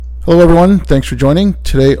Hello, everyone. Thanks for joining.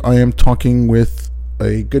 Today, I am talking with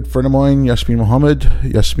a good friend of mine, Yasmin Mohammed.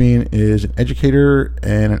 Yasmin is an educator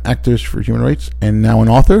and an activist for human rights, and now an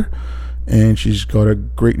author. And she's got a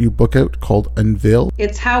great new book out called Unveil.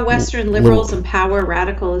 It's How Western Liberals Empower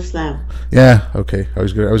Radical Islam. Yeah, okay. I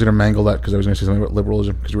was gonna mangle that because I was gonna say something about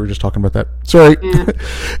liberalism because we were just talking about that. Sorry. Yeah.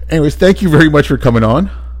 Anyways, thank you very much for coming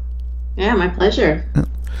on. Yeah, my pleasure.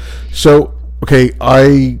 So, okay,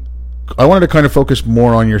 I wanted to kind of focus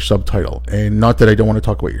more on your subtitle, and not that I don't want to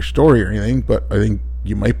talk about your story or anything, but I think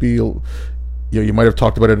you might be, you might have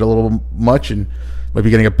talked about it a little much and might be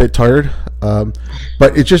getting a bit tired. But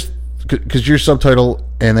it's just because your subtitle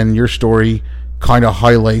and then your story kind of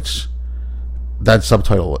highlights that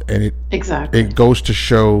subtitle, and it goes to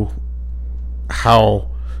show how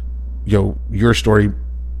your story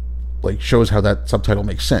shows how that subtitle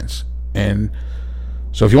makes sense. And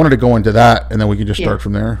so if you wanted to go into that, and then we can just start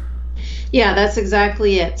from there. Yeah, that's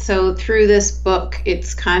exactly it. So through this book,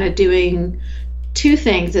 it's kind of doing two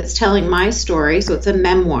things. It's telling my story, so it's a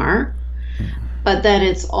memoir, but then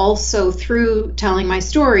it's also through telling my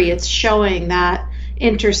story, it's showing that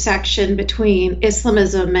intersection between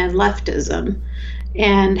Islamism and leftism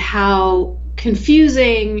and how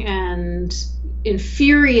confusing and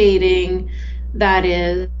infuriating that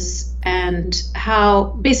is, and how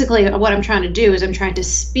basically what I'm trying to do is I'm trying to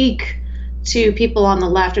speak to people on the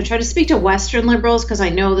left. I try to speak to Western liberals because I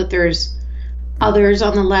know that there's others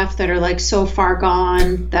on the left that are so far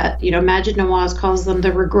gone that, Maajid Nawaz calls them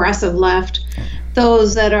the regressive left.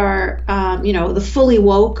 Those that are, the fully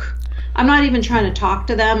woke. I'm not even trying to talk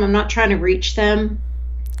to them. I'm not trying to reach them.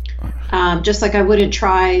 Just like I wouldn't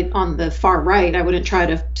try on the far right. I wouldn't try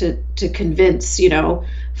to convince,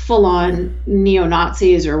 full-on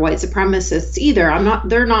neo-Nazis or white supremacists either.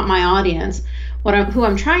 They're not my audience. Who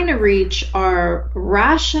I'm trying to reach are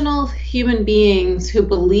rational human beings who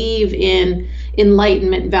believe in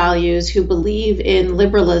Enlightenment values, who believe in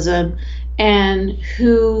liberalism, and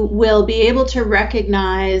who will be able to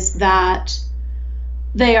recognize that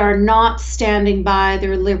they are not standing by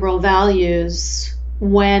their liberal values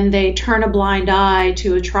when they turn a blind eye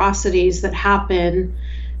to atrocities that happen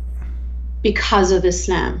because of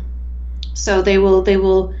Islam. So they will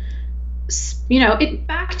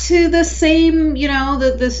back to the same,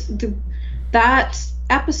 that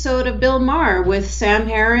episode of Bill Maher with Sam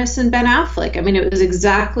Harris and Ben Affleck. I mean, it was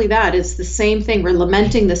exactly that. It's the same thing. We're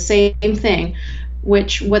lamenting the same thing,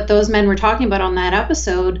 what those men were talking about on that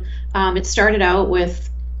episode. It started out with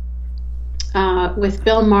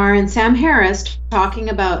Bill Maher and Sam Harris talking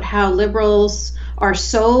about how liberals are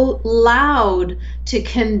so loud to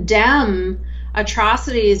condemn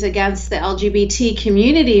atrocities against the LGBT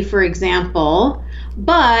community, for example,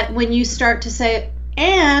 but when you start to say,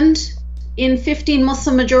 and in 15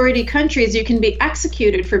 Muslim majority countries you can be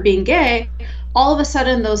executed for being gay, all of a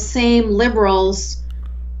sudden those same liberals,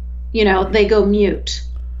 they go mute.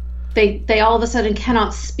 They all of a sudden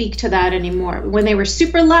cannot speak to that anymore. When they were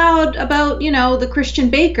super loud about, the Christian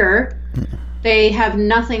baker, they have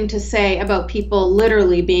nothing to say about people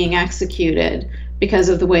literally being executed because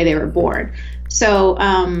of the way they were born. So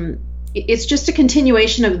it's just a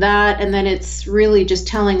continuation of that, and then it's really just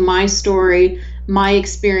telling my story, my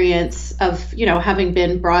experience of, having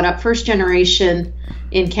been brought up first generation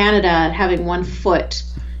in Canada, having one foot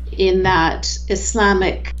in that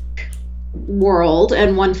Islamic world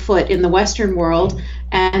and one foot in the Western world,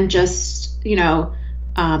 and just,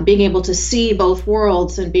 being able to see both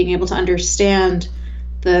worlds and being able to understand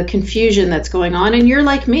the confusion that's going on. And you're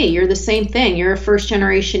like me, you're the same thing. You're a first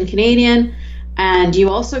generation Canadian, and you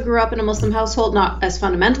also grew up in a Muslim household, not as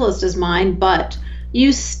fundamentalist as mine, but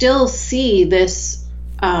you still see this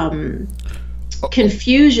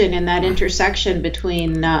confusion in that intersection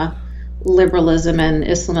between liberalism and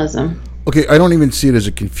Islamism. Okay, I don't even see it as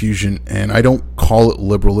a confusion, and I don't call it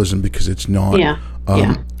liberalism because it's not. Yeah.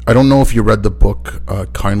 I don't know if you read the book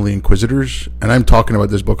Kindly Inquisitors, and I'm talking about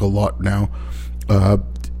this book a lot now.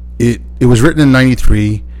 It was written in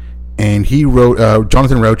 '93, and he wrote.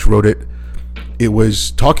 Jonathan Rauch wrote it. It was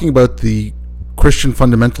talking about the Christian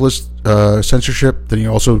fundamentalist censorship. Then he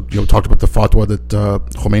also talked about the fatwa that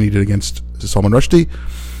Khomeini did against Salman Rushdie.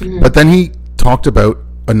 Mm-hmm. But then he talked about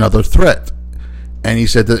another threat, and he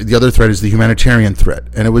said that the other threat is the humanitarian threat.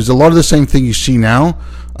 And it was a lot of the same thing you see now,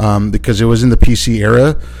 because it was in the PC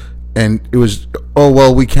era, and it was,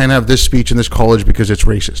 we can't have this speech in this college because it's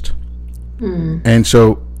racist. Mm. And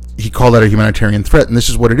so he called that a humanitarian threat, and this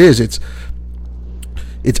is what it is.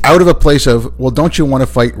 It's out of a place of, don't you want to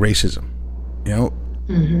fight racism?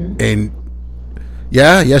 Mm-hmm. And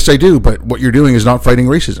yes, I do, but what you're doing is not fighting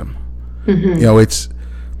racism.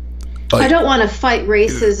 Mm-hmm. I don't want to fight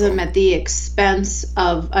racism at the expense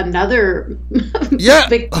of another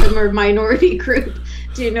victim or minority group.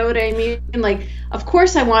 Do you know what I mean? Like, of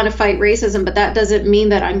course I want to fight racism, but that doesn't mean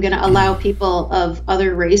that I'm going to allow people of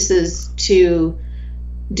other races to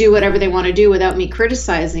do whatever they want to do without me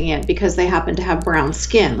criticizing it because they happen to have brown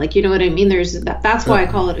skin. Like, you know what I mean? That's why I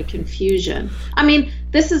call it a confusion. I mean,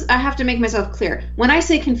 I have to make myself clear. When I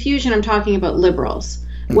say confusion, I'm talking about liberals.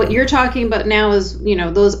 What you're talking about now is,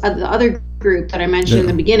 the other group that I mentioned in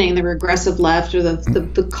the beginning, the regressive left or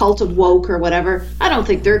the cult of woke or whatever. I don't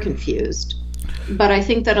think they're confused. But I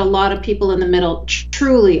think that a lot of people in the middle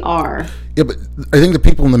truly are. Yeah, but I think the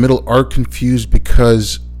people in the middle are confused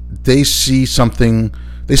because they see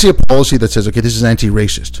a policy that says, okay, this is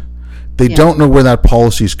anti-racist. They don't know where that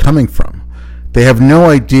policy is coming from. They have no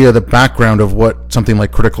idea the background of what something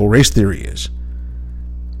like critical race theory is.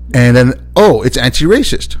 And then, it's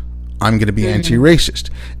anti-racist. I'm going to be anti-racist.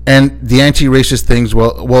 And the anti-racist things,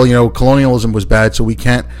 colonialism was bad, so we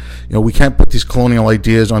can't put these colonial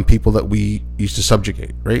ideas on people that we used to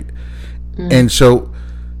subjugate, right? And so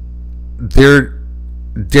they're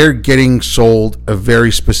getting sold a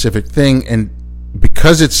very specific thing, and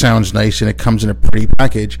because it sounds nice and it comes in a pretty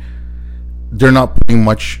package, they're not putting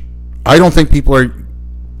much. I don't think people are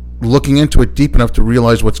looking into it deep enough to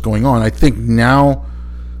realize what's going on. I think now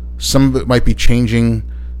some of it might be changing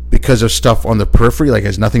because of stuff on the periphery, like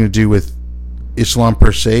has nothing to do with Islam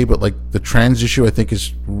per se, but like the trans issue, I think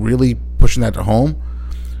is really pushing that to home.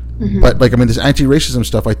 But this anti-racism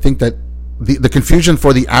stuff, I think that the confusion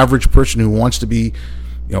for the average person who wants to be,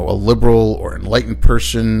 a liberal or enlightened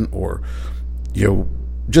person or,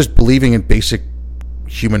 just believing in basic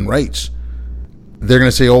human rights, they're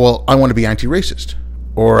going to say, I want to be anti-racist,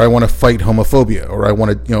 or I want to fight homophobia, or I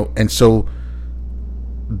want to, and so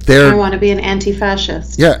I want to be an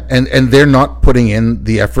anti-fascist. Yeah, and they're not putting in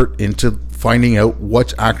the effort into finding out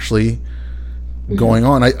what's actually going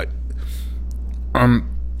on. I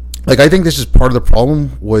think this is part of the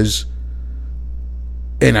problem was,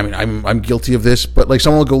 and I mean, I'm guilty of this, but like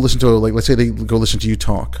someone will go listen to, let's say they go listen to you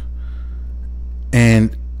talk,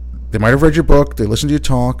 and they might have read your book, they listen to you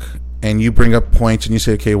talk, and you bring up points, and you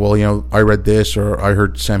say, okay, I read this, or I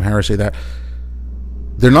heard Sam Harris say that.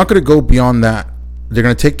 They're not going to go beyond that. They're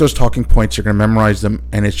going to take those talking points, they're going to memorize them,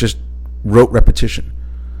 and it's just rote repetition.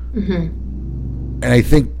 And I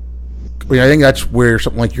think that's where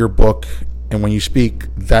something like your book, and when you speak,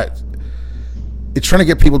 that it's trying to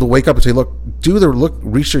get people to wake up and say, look, do the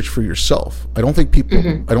research for yourself. I don't think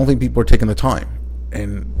people are taking the time.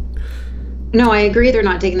 And no, I agree they're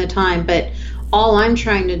not taking the time, but all I'm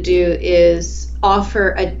trying to do is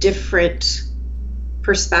offer a different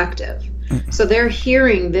perspective. So they're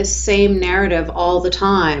hearing this same narrative all the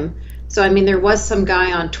time. So, I mean, there was some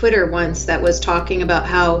guy on Twitter once that was talking about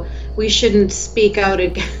how we shouldn't speak out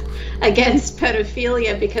against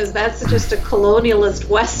pedophilia because that's just a colonialist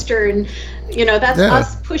Western, that's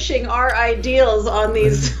us pushing our ideals on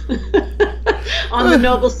these, on the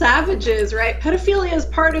noble savages, right? Pedophilia is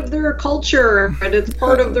part of their culture and it's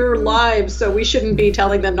part of their lives, so we shouldn't be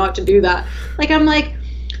telling them not to do that. I'm like,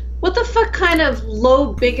 what the fuck kind of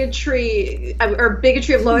low bigotry or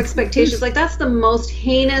bigotry of low expectations? That's the most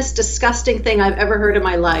heinous, disgusting thing I've ever heard in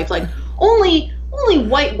my life. Only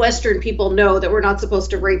white Western people know that we're not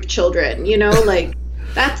supposed to rape children,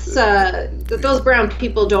 that's those brown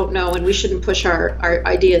people don't know, and we shouldn't push our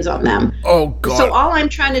ideas on them. Oh God. So all I'm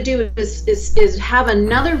trying to do is have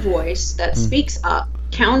another voice that speaks up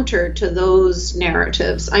counter to those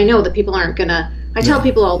narratives. I know that people aren't gonna, I tell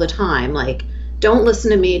people all the time, don't listen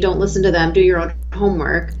to me, don't listen to them, do your own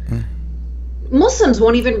homework. Muslims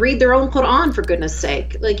won't even read their own Quran, for goodness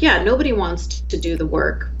sake. Nobody wants to do the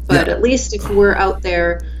work. But at least if we're out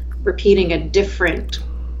there repeating a different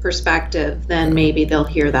perspective, then maybe they'll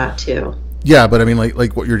hear that too. Yeah, but I mean,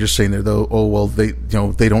 like what you're just saying there, though, they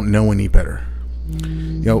don't know any better.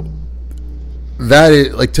 That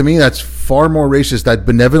is, to me, that's far more racist. That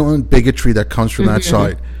benevolent bigotry that comes from that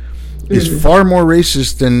side is far more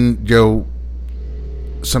racist than,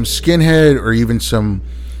 some skinhead or even some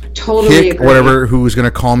hick or whatever who's going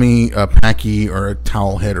to call me a packy or a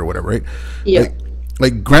towel head or whatever, right? Yeah.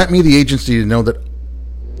 Grant me the agency to know that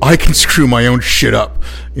I can screw my own shit up.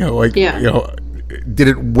 Did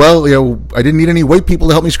it well. I didn't need any white people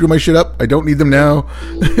to help me screw my shit up. I don't need them now.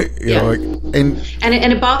 And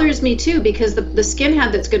it bothers me too, because the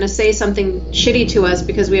skinhead that's going to say something shitty to us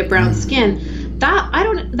because we have brown skin,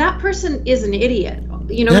 that person is an idiot.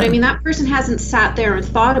 You know what I mean? That person hasn't sat there and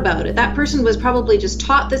thought about it. That person was probably just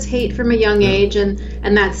taught this hate from a young age, and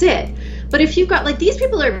that's it. But if you've got, like, these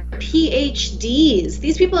people are PhDs,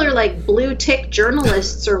 these people are like blue tick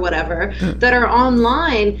journalists or whatever that are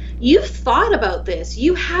online. You've thought about this.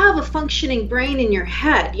 You have a functioning brain in your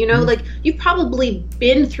head, you know, like you've probably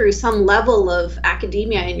been through some level of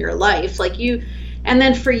academia in your life, like you. And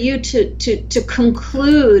then for you to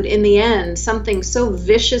conclude in the end something so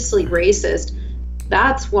viciously racist,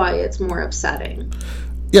 that's why it's more upsetting.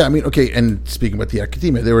 Yeah, I mean, okay, and speaking about the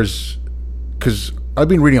academia, there was, because I've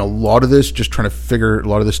been reading a lot of this, just trying to figure a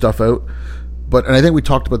lot of this stuff out. And I think we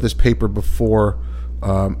talked about this paper before,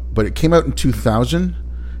 but it came out in 2000,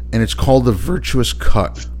 and it's called The Virtuous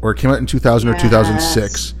Cut, or it came out in 2000 or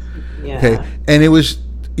 2006. Yeah. Okay, and it was,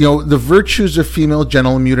 you know, the virtues of female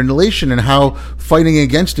genital mutilation and how fighting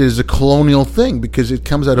against it is a colonial thing, because it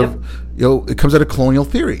comes out of, you know, it comes out of colonial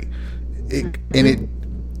theory. And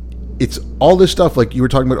it's all this stuff, like you were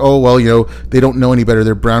talking about, oh, well, you know, they don't know any better,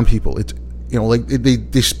 they're brown people. It's, you know, like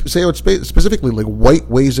they say it specifically like white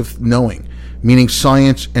ways of knowing, meaning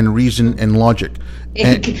science and reason and logic.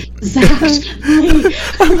 Exactly.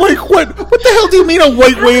 I'm like, what the hell do you mean a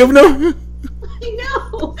white way of knowing? I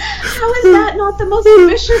know. How is that not the most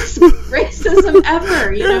vicious racism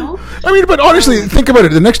ever, you know? I mean, but honestly, think about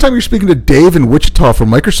it. The next time you're speaking to Dave in Wichita from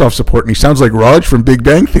Microsoft support and he sounds like Raj from Big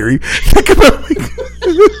Bang Theory, think about it.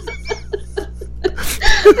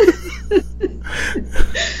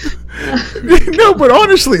 No, but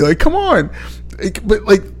honestly, like, come on. But,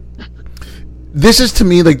 like, this is, to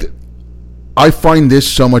me, like, I find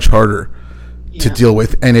this so much harder to deal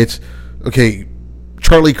with. And it's, okay,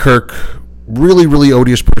 Charlie Kirk, really, really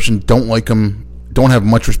odious person, don't like him, don't have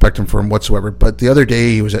much respect for him whatsoever. But the other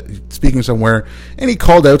day he was speaking somewhere and he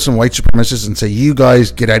called out some white supremacists and say, you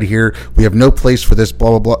guys get out of here, we have no place for this,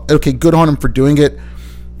 blah blah blah. Okay, good on him for doing it.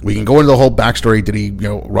 We can go into the whole backstory. Did he, you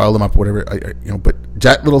know, rile them up, whatever, you know, but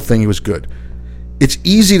that little thing, he was good. It's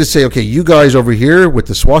easy to say, okay, you guys over here with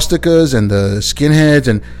the swastikas and the skinheads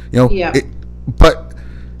and, you know, but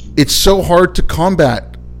it's so hard to combat.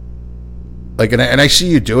 Like, and I see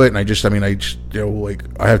you do it, and I mean, you know, like,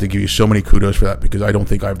 I have to give you so many kudos for that, because I don't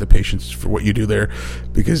think I have the patience for what you do there,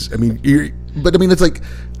 because, I mean, it's like,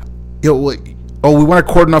 you know, like, oh, we want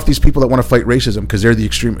to cordon off these people that want to fight racism because they're the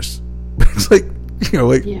extremists. But it's like, you know,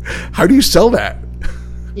 like, how do you sell that?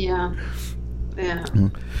 Yeah.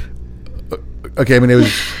 Okay, I mean, it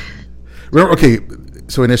was, remember, okay,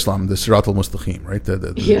 so in Islam, the Sirat al-Mustaqim, right,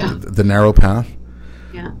 the narrow path.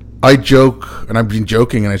 Yeah. I joke, and I've been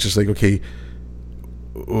joking, and it's just like, okay,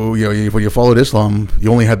 you know, when you followed Islam,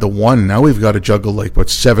 you only had the one. Now we've got to juggle like, what,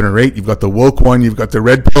 7 or 8. You've got the woke one, you've got the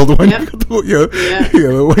red-pilled one, you've got the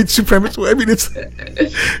white supremacist. I mean, it's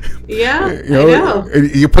you know, I know.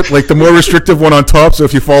 You put like the more restrictive one on top, so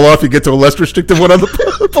if you fall off, you get to a less restrictive one on the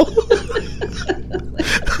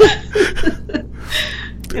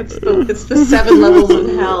it's the 7 levels of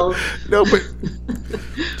hell. No,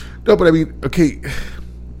 but I mean, okay.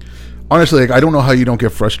 Honestly, like, I don't know how you don't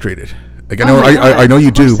get frustrated. Like, I know, I know you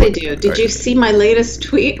do. Of course I do. Did you see my latest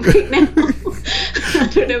tweet right now? I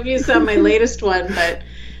don't know if you saw my latest one, but,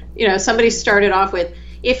 you know, somebody started off with,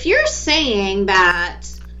 if you're saying that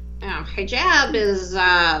hijab is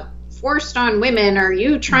forced on women, are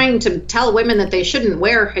you trying to tell women that they shouldn't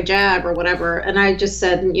wear hijab or whatever? And I just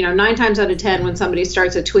said, you know, 9 times out of 10, when somebody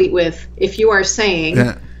starts a tweet with, if you are saying...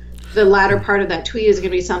 Yeah. The latter part of that tweet is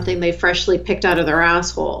going to be something they freshly picked out of their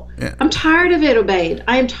asshole. Yeah. I'm tired of it, Obaid.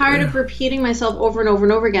 I am tired of repeating myself over and over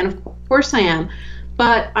and over again. Of course I am.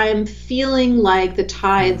 But I'm feeling like the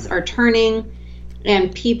tides are turning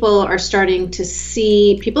and people are starting to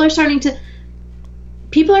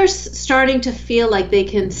feel like they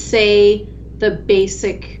can say the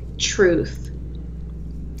basic truth.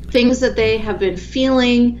 Things that they have been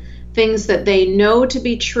feeling, things that they know to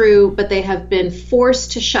be true, but they have been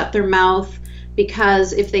forced to shut their mouth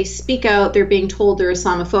because if they speak out, they're being told they're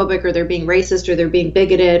Islamophobic or they're being racist or they're being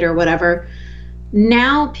bigoted or whatever.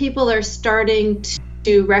 Now people are starting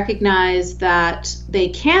to recognize that they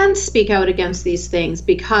can speak out against these things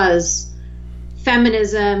because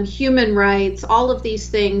feminism, human rights, all of these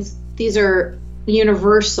things, these are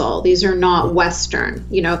universal. These are not Western.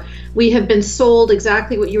 You know, we have been sold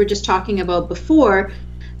exactly what you were just talking about before,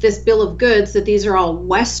 this bill of goods, that these are all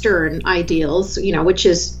Western ideals, you know, which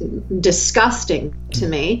is disgusting to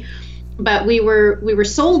me. But we were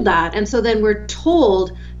sold that, and so then we're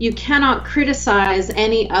told you cannot criticize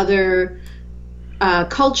any other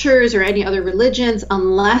cultures or any other religions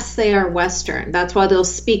unless they are Western. That's why they'll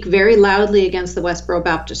speak very loudly against the Westboro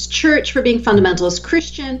Baptist Church for being fundamentalist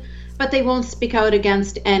Christian, but they won't speak out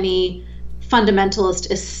against any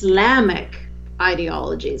fundamentalist Islamic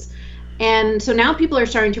ideologies. And so now people are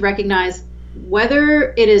starting to recognize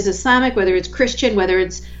whether it is Islamic, whether it's Christian, whether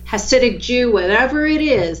it's Hasidic Jew, whatever it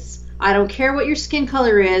is, I don't care what your skin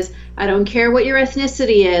color is. I don't care what your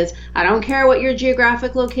ethnicity is. I don't care what your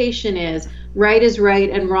geographic location is. Right is right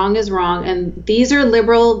and wrong is wrong. And these are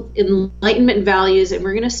liberal Enlightenment values, and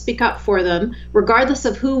we're going to speak up for them, regardless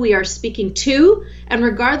of who we are speaking to, and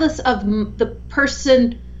regardless of the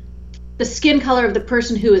person, the skin color of the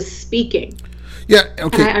person who is speaking. Yeah,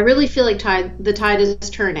 okay. And I really feel like the tide is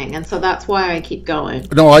turning, and so that's why I keep going.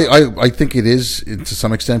 No, I think it is to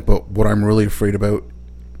some extent, but what I'm really afraid about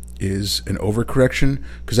is an overcorrection,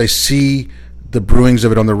 because I see the brewings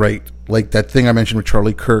of it on the right. Like that thing I mentioned with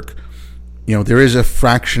Charlie Kirk, you know, there is a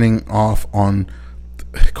fractioning off on,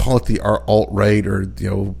 call it the alt-right, or, you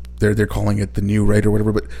know, they're calling it the new right or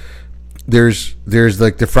whatever, but there's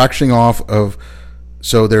like the fractioning off of,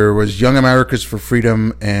 so there was Young Americas for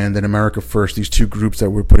Freedom and then America First, these two groups that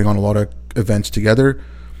were putting on a lot of events together.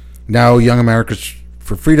 Now Young Americas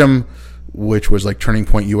for Freedom, which was like Turning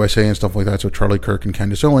Point USA and stuff like that, so Charlie Kirk and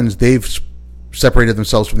Candace Owens, they've separated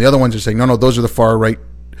themselves from the other ones and saying, no, those are the far right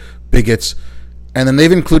bigots. And then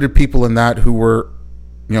they've included people in that who were,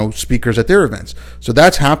 you know, speakers at their events. So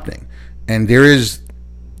that's happening. And there is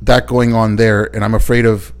that going on there, and I'm afraid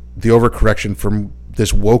of the overcorrection from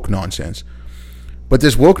this woke nonsense. But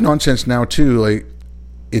this woke nonsense now too, like,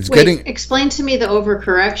 it's getting... Explain to me the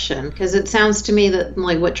overcorrection, because it sounds to me that,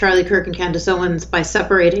 like, what Charlie Kirk and Candace Owens, by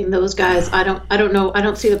separating those guys, I don't know, I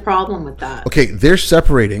don't see the problem with that. Okay, they're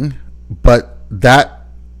separating, but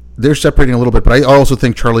they're separating a little bit. But I also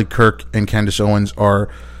think Charlie Kirk and Candace Owens are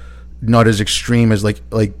not as extreme as like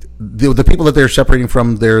the people that they're separating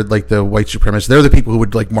from. They're like the white supremacists. They're the people who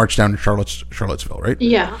would like march down to Charlottesville, right?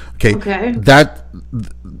 Yeah. Okay. That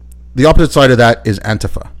the opposite side of that is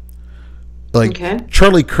Antifa. Like, okay.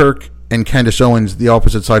 Charlie Kirk and Candace Owens, the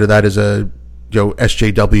opposite side of that is a, you know,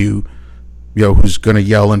 SJW, you know, who's going to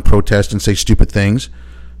yell and protest and say stupid things,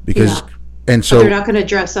 because and so but they're not going to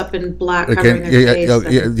dress up in black, covering their face.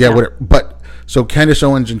 Whatever. But so Candace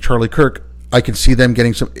Owens and Charlie Kirk, I can see them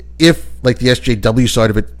getting some. If like the SJW side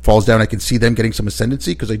of it falls down, I can see them getting some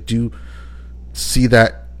ascendancy, because I do see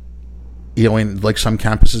that, you know, in like some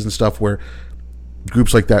campuses and stuff where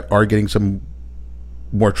groups like that are getting some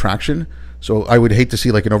more traction. So I would hate to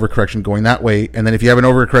see like an overcorrection going that way. And then if you have an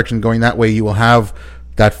overcorrection going that way, you will have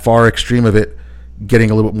that far extreme of it getting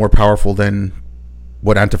a little bit more powerful than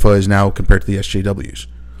what Antifa is now compared to the SJWs.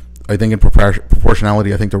 I think in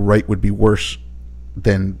proportionality, I think the right would be worse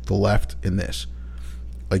than the left in this.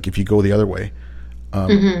 Like if you go the other way.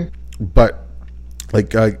 But like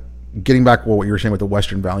getting back to what you were saying with the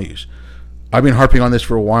Western values, I've been harping on this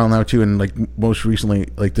for a while now too, and like most recently,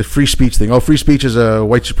 like the free speech thing. Oh, free speech is a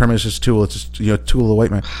white supremacist tool. It's just, you know, tool of the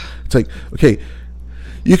white man. It's like, okay,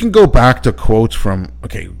 you can go back to quotes from,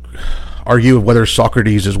 okay, argue whether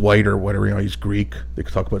Socrates is white or whatever. You know, he's Greek. They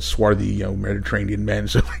could talk about swarthy, you know, Mediterranean men.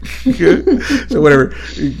 So, so whatever.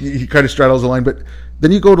 He kind of straddles the line. But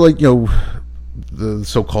then you go to like, you know, the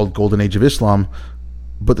so-called golden age of Islam.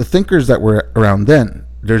 But the thinkers that were around then.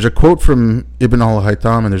 There's a quote from Ibn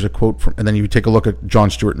al-Haytham, and there's a quote from, and then you take a look at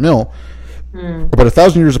John Stuart Mill, about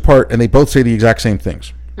 1,000 years apart, and they both say the exact same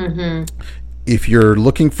things. If you're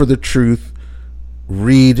looking for the truth,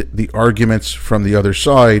 read the arguments from the other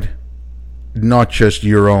side, not just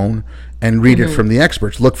your own, and read it from the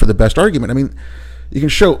experts. Look for the best argument. I mean, you can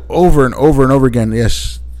show over and over and over again,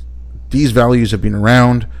 yes, these values have been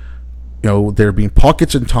around. You know, there have been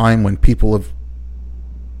pockets in time when people have,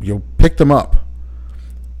 you know, picked them up.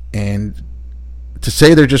 And to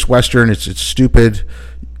say they're just Western, it's stupid.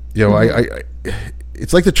 You know, I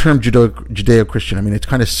it's like the term Judeo-Christian. I mean, it's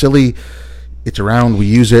kind of silly. It's around. We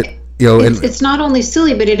use it. You know, it's not only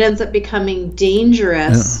silly, but it ends up becoming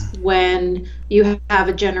dangerous when you have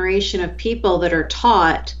a generation of people that are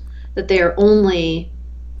taught that they are only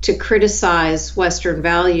to criticize Western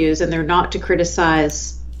values, and they're not to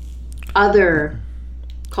criticize other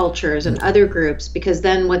cultures and other groups, because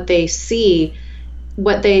then what they see.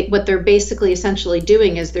 What they're basically essentially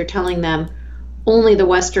doing is they're telling them only the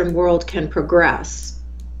Western world can progress,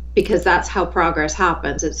 because that's how progress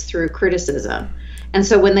happens. It's through criticism. And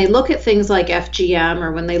so when they look at things like FGM,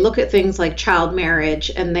 or when they look at things like child marriage,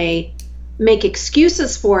 and they make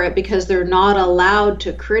excuses for it because they're not allowed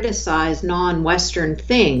to criticize non-Western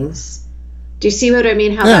things, do you see what I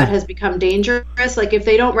mean? How that has become dangerous? Like if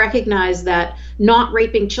they don't recognize that not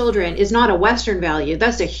raping children is not a Western value,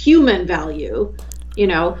 that's a human value. You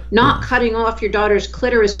know, not cutting off your daughter's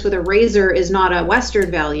clitoris with a razor is not a Western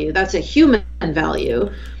value. That's a human value.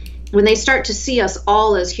 when they start to see us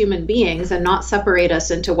all as human beings and not separate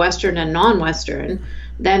us into Western and non-Western,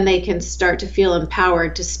 then they can start to feel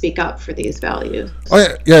empowered to speak up for these values.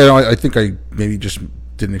 I think I maybe just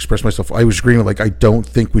didn't express myself. I was agreeing with, like, I don't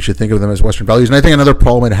think we should think of them as Western values. And I think another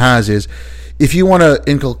problem it has is, if you want to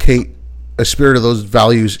inculcate a spirit of those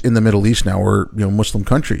values in the Middle East now, or Muslim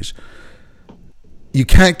countries, you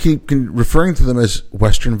can't keep referring to them as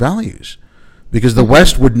Western values, because the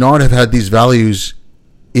West would not have had these values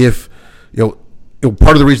if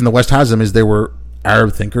part of the reason the West has them is there were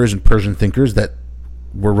Arab thinkers and Persian thinkers that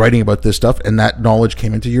were writing about this stuff, and that knowledge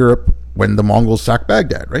came into Europe when the Mongols sacked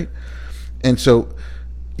Baghdad, right? And so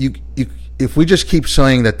if we just keep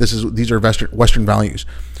saying that these are Western values,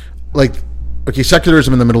 like, okay,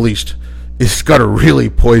 secularism in the Middle East, it's got a really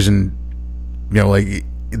poison, like,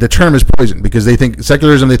 the term is poison, because they think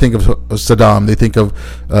secularism, they think of Saddam, they think of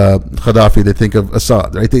Gaddafi, they think of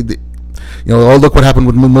Assad, right? Oh, look what happened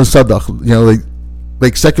with Mossadegh,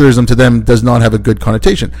 like secularism to them does not have a good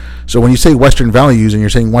connotation. So when you say Western values and you're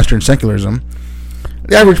saying Western secularism,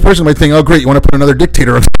 the average person might think, oh, great, you want to put another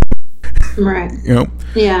dictator on. Right.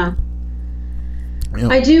 Yeah.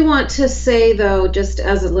 I do want to say, though, just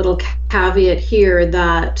as a little caveat here,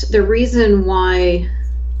 that the reason why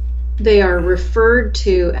they are referred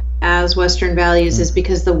to as Western values is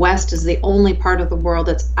because the West is the only part of the world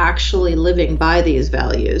that's actually living by these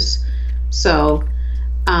values. So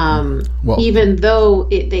even though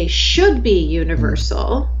they should be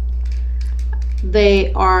universal,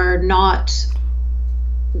 they are not,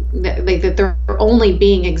 they're only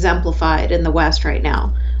being exemplified in the West right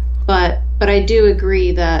now. But I do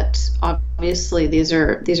agree that obviously these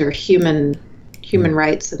are human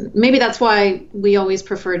rights, and maybe that's why we always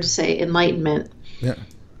prefer to say Enlightenment,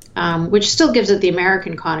 which still gives it the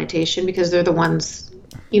American connotation, because they're the ones,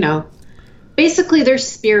 basically they're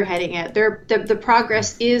spearheading it. The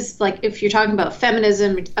progress is, like, if you're talking about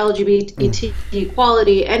feminism, LGBT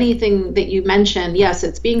equality, anything that you mentioned, yes,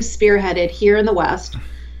 it's being spearheaded here in the West,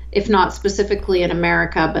 if not specifically in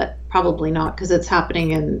America, but probably not, because it's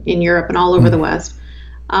happening in Europe and all over the West.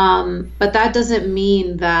 But that doesn't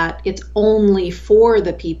mean that it's only for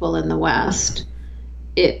the people in the West.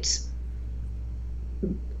 It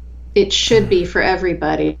should be for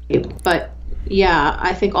everybody. But yeah,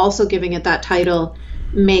 I think also giving it that title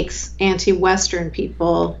makes anti-Western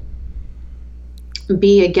people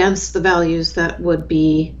be against the values that would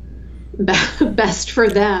be best for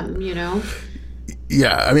them,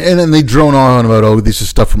 Yeah, I mean, and then they drone on about, oh, this is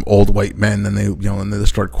stuff from old white men, and and they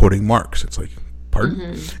start quoting Marx. It's like,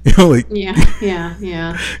 pardon? Mm-hmm.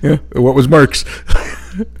 Yeah. What was Marx?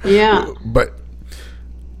 Yeah. But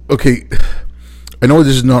okay, I know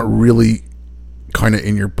this is not really kind of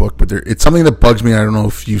in your book, but it's something that bugs me. I don't know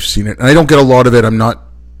if you've seen it, and I don't get a lot of it. I'm not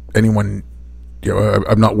anyone,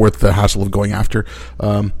 I'm not worth the hassle of going after.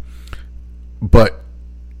 But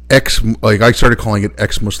I started calling it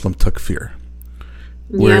ex-Muslim takfir.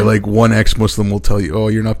 Where like one ex-Muslim will tell you, oh,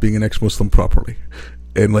 you're not being an ex-Muslim properly.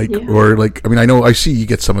 And or I mean, I see you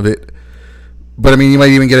get some of it, but I mean, you might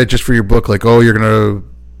even get it just for your book. Like, you're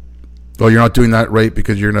not doing that right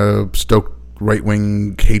because you're going to stoke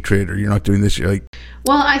right-wing hatred, or you're not doing this. You're like,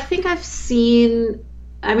 well, I think I've seen,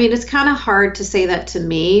 I mean, it's kind of hard to say that to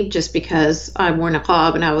me just because I wore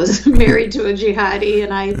niqab and I was married to a jihadi,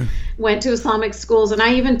 and I went to Islamic schools, and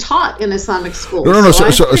I even taught in Islamic schools. No,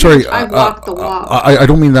 sorry. I walked the walk. I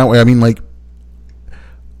don't mean that way. I mean, like,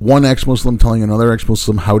 one ex-Muslim telling another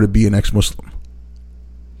ex-Muslim how to be an ex-Muslim.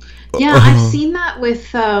 Yeah, I've seen that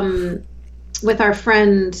with our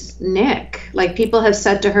friend Nick. Like, people have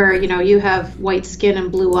said to her, you have white skin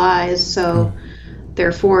and blue eyes, so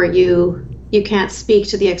therefore you can't speak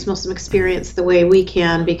to the ex-Muslim experience the way we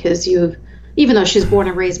can, because even though she's born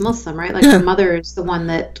and raised Muslim, right? Like, her mother is the one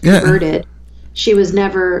that converted. She was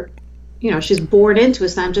never, she's born into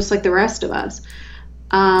Islam just like the rest of us.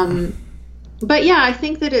 But yeah, I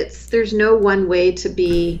think that there's no one way to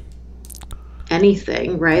be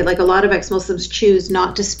anything, right? Like, a lot of ex-Muslims choose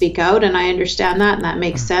not to speak out, and I understand that, and that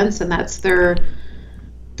makes sense, and that's they're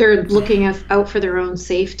looking out for their own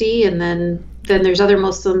safety. And then there's other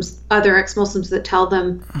ex-Muslims that tell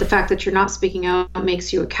them the fact that you're not speaking out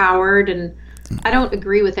makes you a coward, and I don't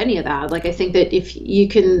agree with any of that. Like, I think that if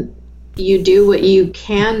you do what you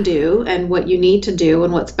can do and what you need to do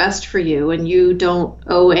and what's best for you, and you don't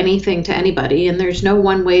owe anything to anybody, and there's no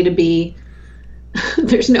one way to be an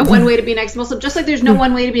ex-Muslim, just like there's no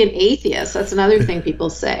one way to be an atheist. That's another thing people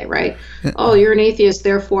say, right? Oh, you're an atheist,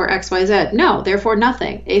 therefore XYZ. No, therefore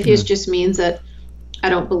nothing. Atheist just means that I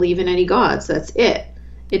don't believe in any gods. That's it.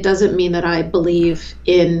 It doesn't mean that I believe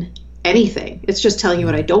in anything. It's just telling you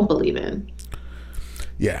what I don't believe in.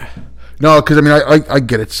 Yeah. No, because I mean, I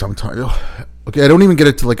get it sometimes. Okay, I don't even get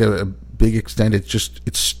it to like a big extent.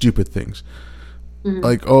 It's stupid things. Mm-hmm.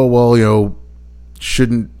 Like, oh, well,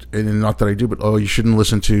 shouldn't, and not that I do, but you shouldn't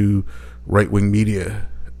listen to right-wing media.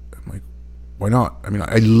 I'm like, why not? I mean,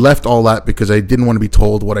 I left all that because I didn't want to be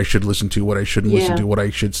told what I should listen to, what I shouldn't listen to, what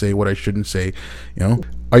I should say, what I shouldn't say.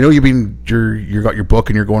 I know you got your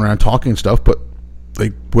book and you're going around talking and stuff, but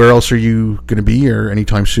like, where else are you going to be, or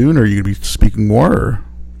anytime soon? Are you going to be speaking more? Or?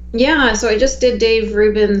 Yeah, so I just did Dave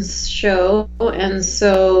Rubin's show, and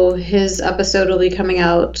so his episode will be coming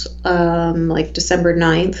out like December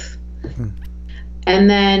 9th. Mm-hmm. And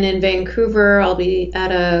then in Vancouver, I'll be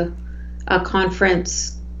at a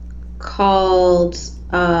conference called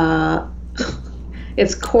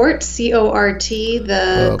it's CORT, C-O-R-T,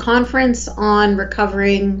 the Conference on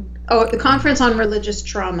the Conference on Religious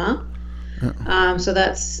Trauma. So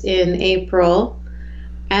that's in April.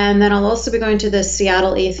 And then I'll also be going to the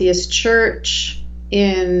Seattle Atheist Church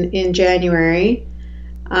in January.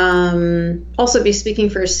 Also be speaking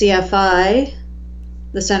for CFI,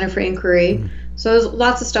 the Center for Inquiry. Mm. So there's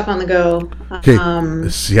lots of stuff on the go. Okay, the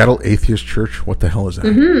Seattle Atheist Church, what the hell is that?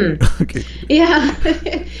 Mm-hmm. Okay. Yeah.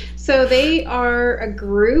 So they are a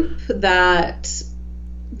group that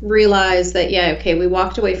realized that, we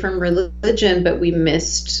walked away from religion, but we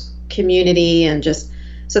missed community and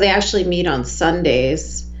so they actually meet on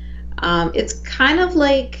Sundays. It's kind of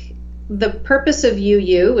like the purpose of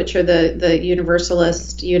UU, which are the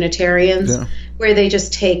Universalist Unitarians, where they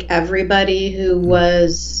just take everybody who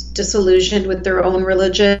was disillusioned with their own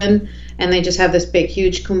religion and they just have this big,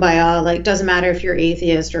 huge kumbaya. Like, doesn't matter if you're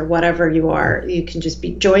atheist or whatever you are, you can just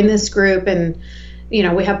join this group. And, we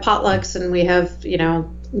have potlucks and we have,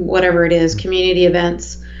 whatever it is, community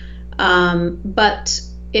events. But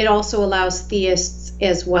it also allows theists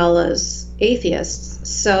as well as atheists.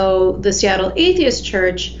 So the Seattle Atheist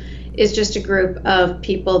Church is just a group of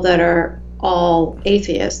people that are all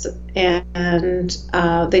atheists, and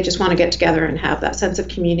they just want to get together and have that sense of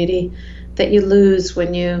community that you lose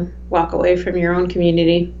when you walk away from your own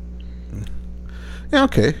community. Yeah,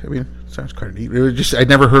 okay. I mean, sounds kind of neat. It was I'd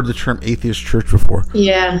never heard the term atheist church before.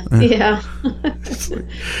 Yeah, yeah.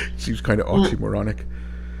 Seems kind of oxymoronic.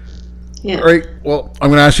 Yeah. All right. Well, I'm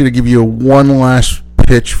going to ask you to give you one last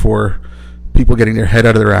pitch for people getting their head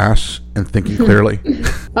out of their ass and thinking clearly.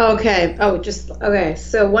 Okay. Okay.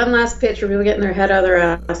 So one last pitch for people getting their head out of their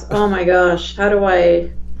ass. Oh my gosh. How do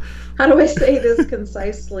I say this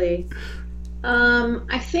concisely?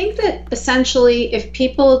 I think that essentially if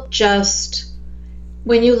people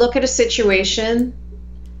when you look at a situation,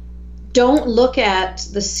 don't look at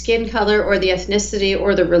the skin color or the ethnicity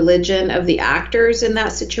or the religion of the actors in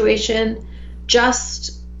that situation.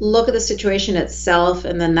 Just look at the situation itself,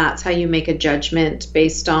 and then that's how you make a judgment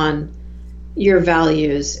based on your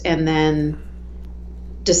values, and then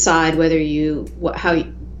decide how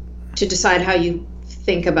you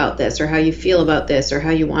think about this, or how you feel about this, or how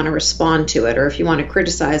you want to respond to it, or if you want to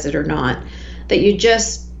criticize it or not. That you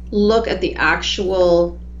just look at the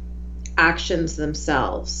actual actions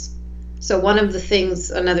themselves. So another thing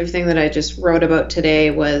that I just wrote about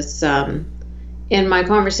today was in my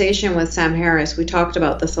conversation with Sam Harris, we talked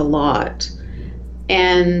about this a lot.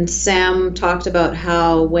 And Sam talked about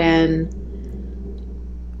how when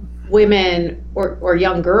women or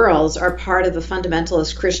young girls are part of a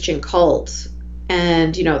fundamentalist Christian cult,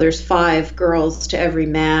 and, there's 5 girls to every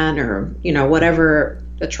man, or, whatever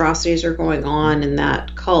atrocities are going on in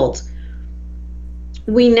that cult,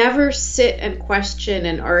 we never sit and question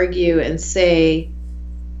and argue and say,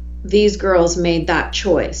 these girls made that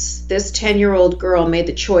choice. This 10-year-old girl made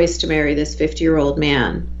the choice to marry this 50-year-old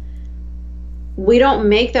man. We don't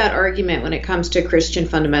make that argument when it comes to Christian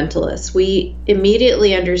fundamentalists. We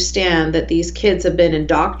immediately understand that these kids have been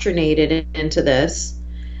indoctrinated into this,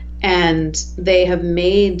 and they have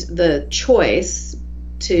made the choice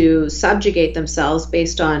to subjugate themselves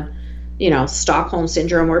based on, Stockholm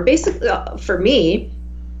syndrome, or basically, for me,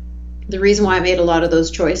 the reason why I made a lot of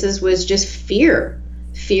those choices was just fear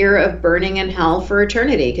of burning in hell for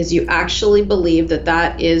eternity, because you actually believe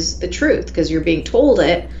that is the truth, because you're being told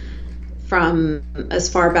it from as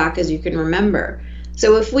far back as you can remember.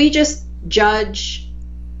 So if we just judge,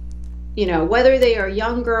 whether they are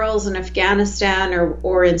young girls in Afghanistan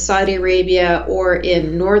or in Saudi Arabia or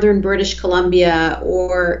in northern British Columbia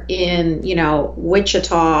or in,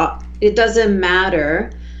 Wichita, it doesn't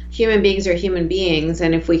matter. Human beings are human beings.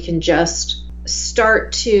 And if we can just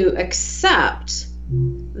start to accept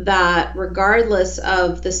that regardless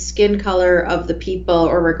of the skin color of the people,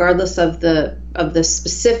 or regardless of the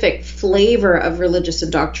specific flavor of religious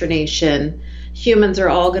indoctrination, humans are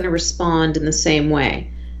all going to respond in the same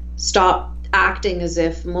way. Stop acting as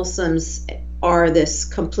if Muslims are this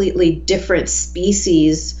completely different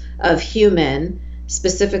species of human.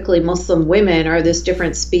 Specifically, Muslim women are this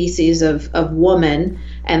different species of woman,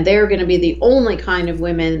 and they're going to be the only kind of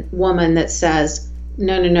woman that says,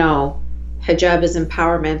 no, hijab is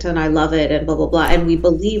empowerment and I love it and blah, blah, blah, and we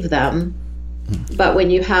believe them. But when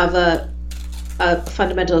you have a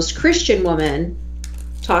fundamentalist Christian woman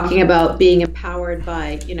talking about being empowered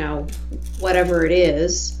by, whatever it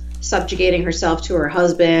is, subjugating herself to her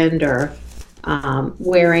husband or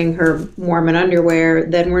wearing her Mormon underwear,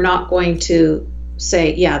 then we're not going to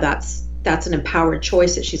say, yeah, that's an empowered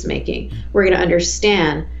choice that she's making. We're going to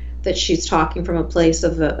understand that she's talking from a place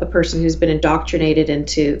of a person who's been indoctrinated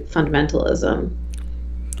into fundamentalism.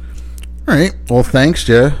 All right. Well, thanks.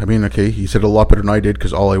 Yeah. I mean, okay, you said a lot better than I did,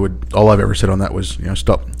 because all I've ever said on that was,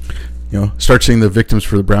 start seeing the victims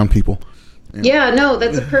for the brown people. Yeah, no,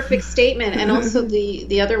 that's a perfect statement. And also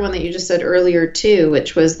the other one that you just said earlier too,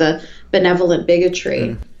 which was the benevolent bigotry.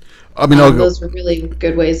 Yeah. I mean, those were really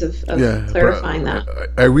good ways of clarifying that.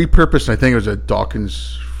 I repurposed, I think it was a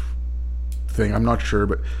Dawkins thing, I'm not sure,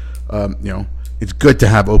 but it's good to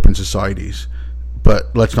have open societies,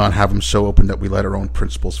 but let's not have them so open that we let our own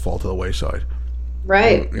principles fall to the wayside.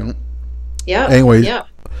 Right. Yeah. Anyways. Yeah.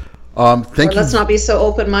 Thank you. Let's not be so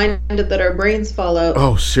open-minded that our brains fall out.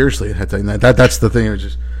 Oh, seriously, that's the thing.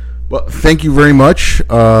 Well, thank you very much.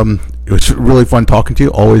 It was really fun talking to you.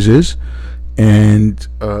 Always is. And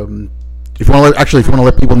if you want to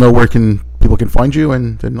let people know where people can find you,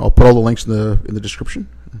 and then I'll put all the links in the description.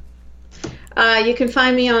 You can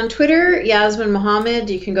find me on Twitter, Yasmin Mohammed.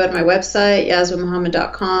 You can go to my website,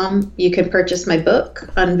 yasminmohammed.com. You can purchase my book,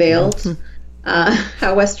 Unveiled.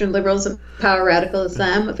 How Western Liberals Empower Radical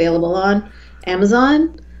Islam, available on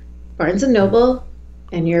Amazon, Barnes & Noble,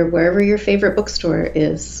 and wherever your favorite bookstore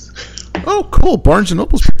is. Oh, cool. Barnes &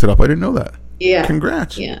 Noble's picked it up. I didn't know that. Yeah.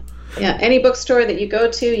 Congrats. Yeah. Any bookstore that you go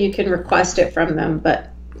to, you can request it from them,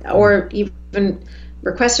 or even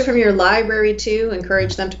request it from your library too.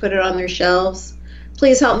 Encourage them to put it on their shelves.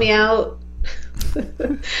 Please help me out.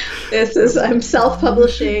 I'm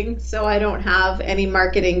self-publishing, so I don't have any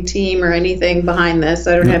marketing team or anything behind this.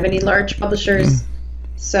 I don't have any large publishers,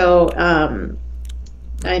 so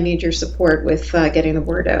I need your support with getting the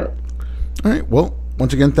word out. All right. Well,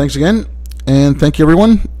 once again, thanks again, and thank you,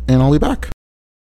 everyone, and I'll be back.